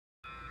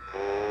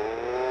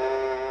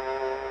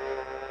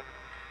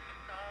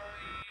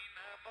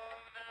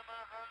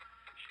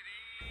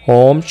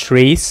Om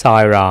Shri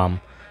Sai Ram.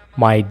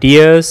 My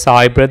dear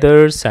Sai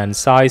brothers and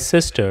Sai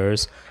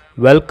sisters,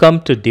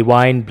 welcome to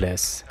Divine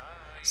Bliss.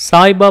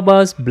 Sai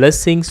Baba's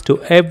blessings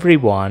to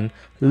everyone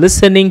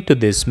listening to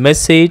this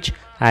message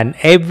and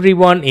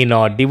everyone in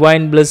our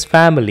Divine Bliss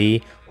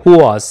family who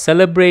are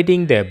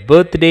celebrating their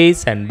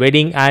birthdays and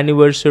wedding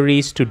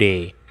anniversaries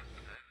today.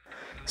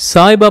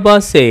 Sai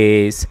Baba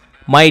says,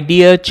 "My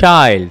dear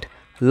child,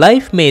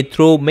 life may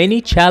throw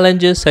many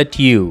challenges at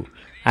you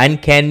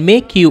and can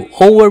make you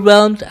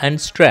overwhelmed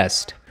and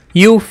stressed.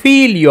 You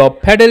feel you're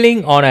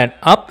pedaling on an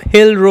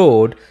uphill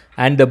road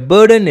and the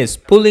burden is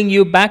pulling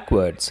you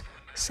backwards.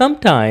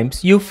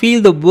 Sometimes you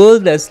feel the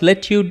world has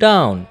let you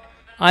down.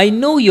 I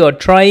know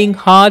you're trying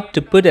hard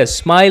to put a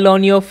smile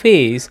on your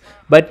face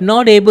but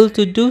not able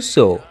to do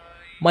so.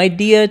 My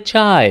dear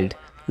child,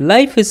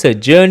 life is a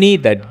journey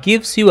that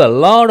gives you a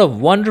lot of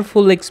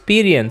wonderful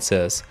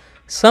experiences.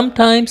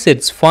 Sometimes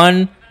it's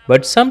fun,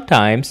 but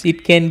sometimes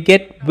it can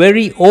get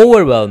very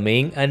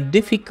overwhelming and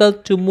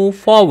difficult to move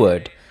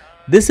forward.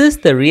 This is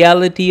the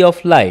reality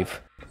of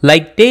life.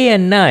 Like day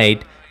and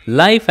night,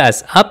 life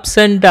has ups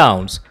and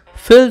downs,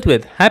 filled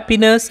with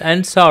happiness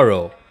and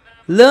sorrow.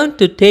 Learn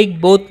to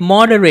take both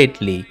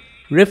moderately.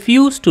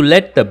 Refuse to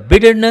let the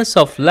bitterness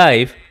of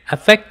life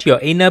affect your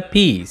inner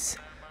peace.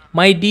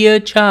 My dear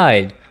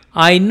child,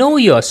 I know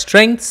your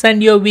strengths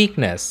and your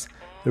weakness.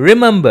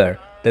 Remember,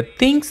 the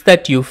things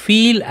that you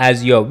feel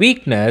as your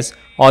weakness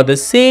are the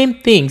same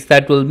things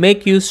that will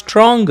make you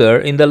stronger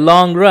in the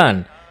long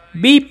run.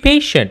 Be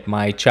patient,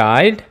 my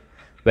child.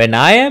 When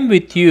I am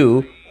with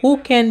you, who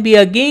can be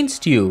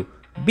against you?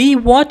 Be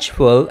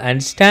watchful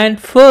and stand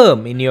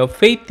firm in your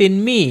faith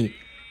in me.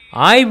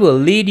 I will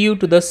lead you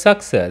to the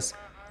success.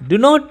 Do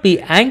not be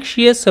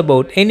anxious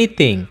about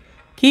anything.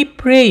 Keep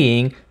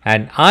praying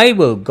and I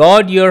will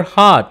guard your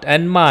heart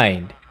and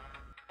mind.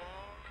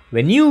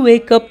 When you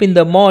wake up in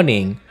the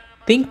morning,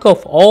 think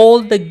of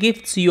all the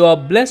gifts you are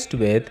blessed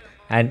with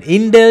and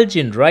indulge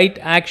in right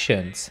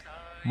actions.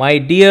 My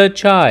dear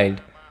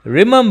child,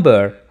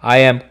 remember I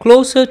am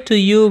closer to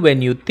you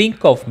when you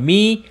think of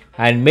me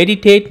and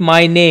meditate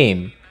my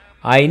name.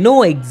 I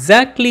know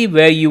exactly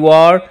where you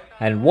are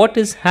and what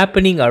is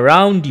happening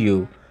around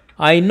you.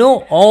 I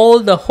know all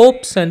the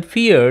hopes and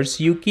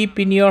fears you keep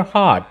in your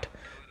heart.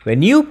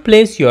 When you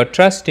place your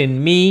trust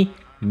in me,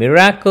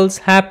 miracles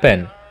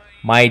happen.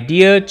 My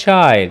dear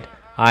child,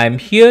 I am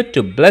here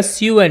to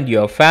bless you and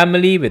your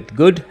family with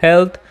good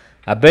health,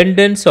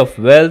 abundance of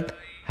wealth,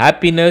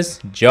 happiness,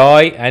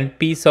 joy and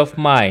peace of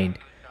mind.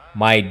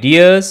 My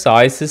dear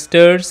Sai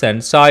sisters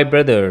and Sai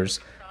brothers,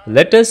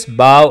 let us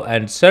bow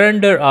and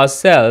surrender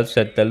ourselves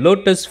at the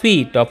lotus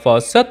feet of our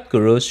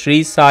Satguru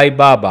Shri Sai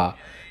Baba.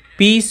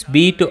 Peace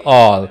be to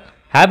all.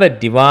 Have a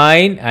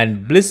divine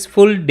and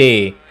blissful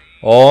day.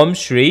 Om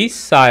Shri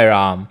Sai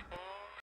Ram.